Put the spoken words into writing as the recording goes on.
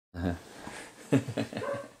Thought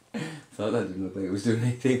that didn't look like it was doing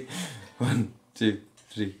anything. 1, 2,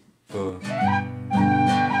 3, 4.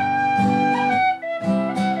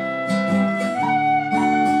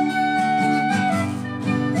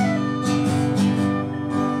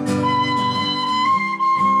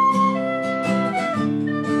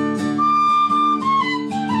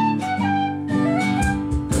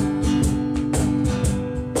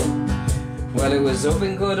 Well, it was up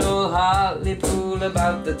in good old Hartlepool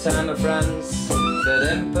about the time of France that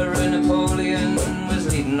Emperor Napoleon was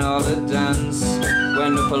leading all the dance.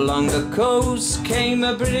 When up along the coast came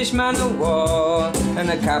a British man of war, and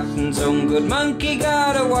the captain's own good monkey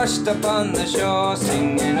got washed up on the shore,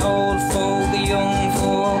 singing old folk, the young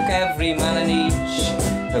folk, every man and each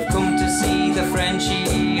have come to see the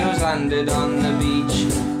Frenchie who's landed on the beach.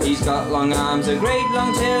 He's got long arms, a great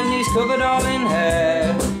long tail, and he's covered all in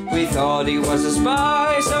hair. We thought he was a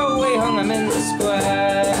spy, so we hung him in the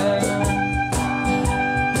square.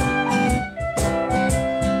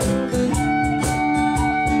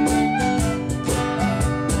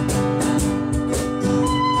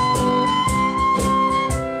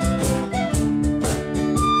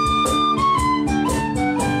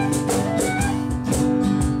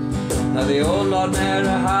 Now the old Lord Mayor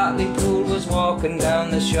of Hartlepool was walking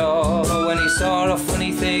down the shore when he saw a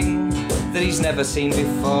funny thing that he's never seen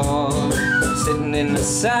before. Sitting in the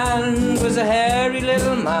sand was a hairy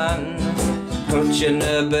little man, clutching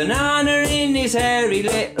a banana in his hairy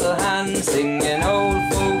little hand, singing old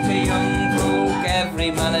folk, a young folk,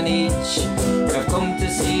 every man and each have come to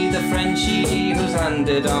see the Frenchie who's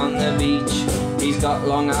landed on the beach. He's got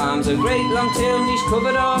long arms, a great long tail, and he's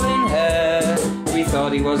covered all in hair. We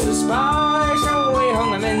thought he was a spy, so we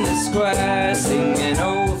hung him in the square, singing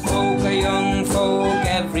old folk, a young folk,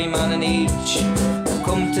 every man and each have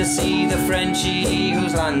come to see the Frenchie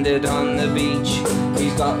who's landed on the beach.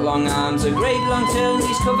 He's got long arms, a great long tail, and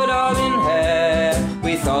he's covered all in hair.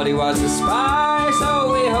 We thought he was a spy,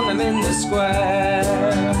 so we hung him in the square.